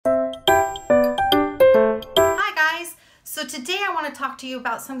today I want to talk to you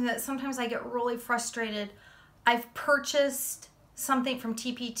about something that sometimes I get really frustrated. I've purchased something from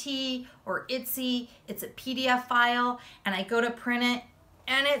TPT or Etsy, it's a PDF file, and I go to print it,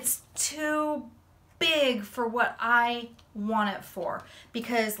 and it's too big for what I want it for.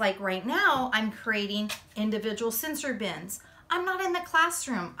 Because like right now, I'm creating individual sensory bins. I'm not in the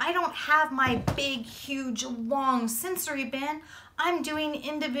classroom. I don't have my big, huge, long sensory bin. I'm doing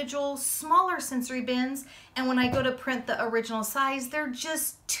individual smaller sensory bins, and when I go to print the original size, they're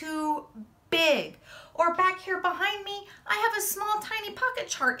just too big. Or back here behind me, I have a small tiny pocket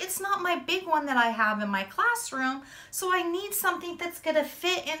chart. It's not my big one that I have in my classroom, so I need something that's gonna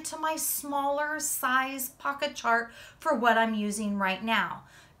fit into my smaller size pocket chart for what I'm using right now.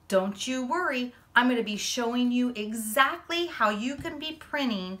 Don't you worry, I'm gonna be showing you exactly how you can be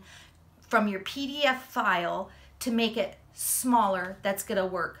printing from your PDF file to make it smaller. That's gonna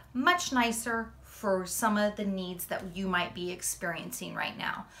work much nicer for some of the needs that you might be experiencing right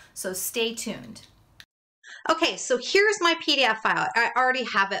now. So stay tuned. Okay, so here's my PDF file. I already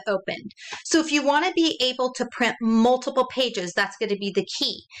have it opened. So if you want to be able to print multiple pages, that's going to be the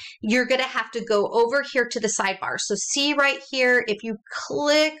key. You're going to have to go over here to the sidebar. So see right here, if you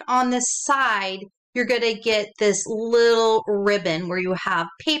click on this side, you're going to get this little ribbon where you have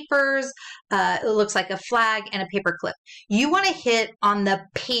papers, it looks like a flag and a paper clip. You want to hit on the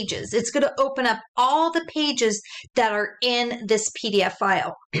pages. It's going to open up all the pages that are in this PDF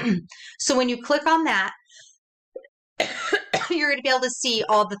file. So when you click on that, you're going to be able to see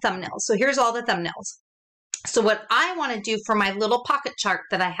all the thumbnails. So here's all the thumbnails. So what I want to do for my little pocket chart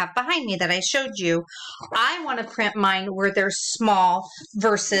that I have behind me that I showed you, I want to print mine where they're small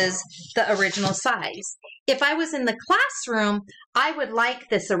versus the original size. If I was in the classroom, I would like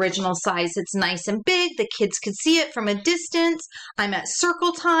this original size. It's nice and big. The kids could see it from a distance. I'm at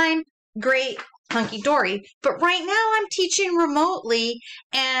circle time. Great. Hunky-dory. But right now I'm teaching remotely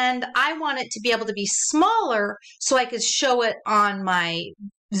and I want it to be able to be smaller so I could show it on my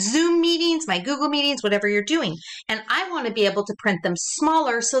Zoom meetings, my Google meetings, whatever you're doing. And I want to be able to print them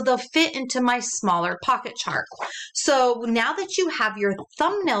smaller so they'll fit into my smaller pocket chart. So now that you have your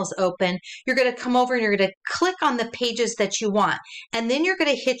thumbnails open, you're going to come over and you're going to click on the pages that you want. And then you're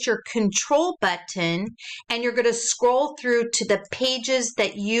going to hit your control button and you're going to scroll through to the pages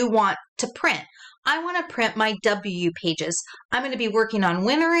that you want to print. I want to print my W pages. I'm going to be working on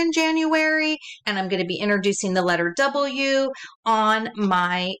winter in January, and I'm going to be introducing the letter W on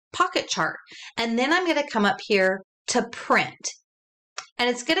my pocket chart. And then I'm going to come up here to print. And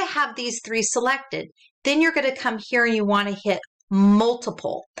it's going to have these three selected. Then you're going to come here and you want to hit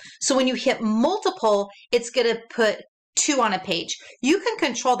multiple. So when you hit multiple, it's going to put 2 on a page. You can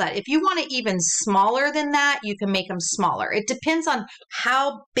control that. If you want it even smaller than that, you can make them smaller. It depends on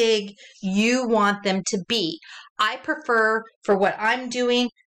how big you want them to be. I prefer, for what I'm doing,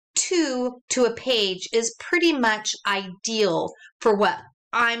 2 to a page is pretty much ideal for what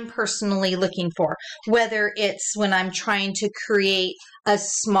I'm personally looking for. Whether it's when I'm trying to create a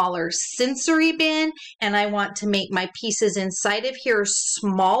smaller sensory bin and I want to make my pieces inside of here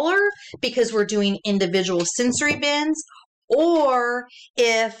smaller because we're doing individual sensory bins, or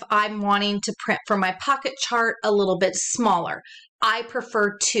if I'm wanting to print for my pocket chart a little bit smaller. I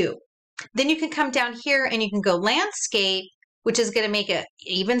prefer 2. Then you can come down here and you can go landscape, which is going to make it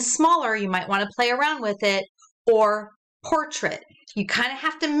even smaller. You might want to play around with it, or portrait. You kind of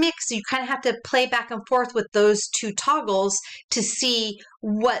have to mix, you kind of have to play back and forth with those 2 toggles to see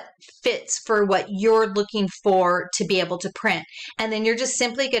what fits for what you're looking for to be able to print. And then you're just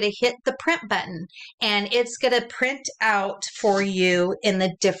simply going to hit the print button and it's going to print out for you in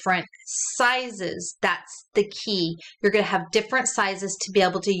the different sizes. That's the key. You're going to have different sizes to be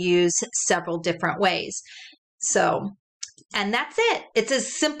able to use several different ways. So, and that's it. It's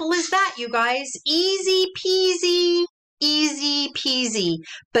as simple as that, you guys. Easy peasy. Easy peasy,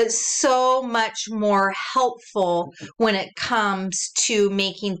 but so much more helpful when it comes to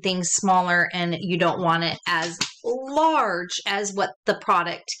making things smaller and you don't want it as large as what the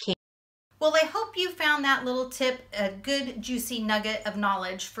product came. Well, I hope you found that little tip a good juicy nugget of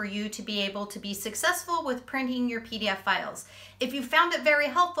knowledge for you to be able to be successful with printing your PDF files. If you found it very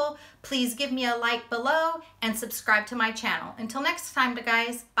helpful, please give me a like below and subscribe to my channel. Until next time,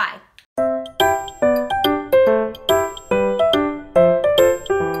 guys, bye.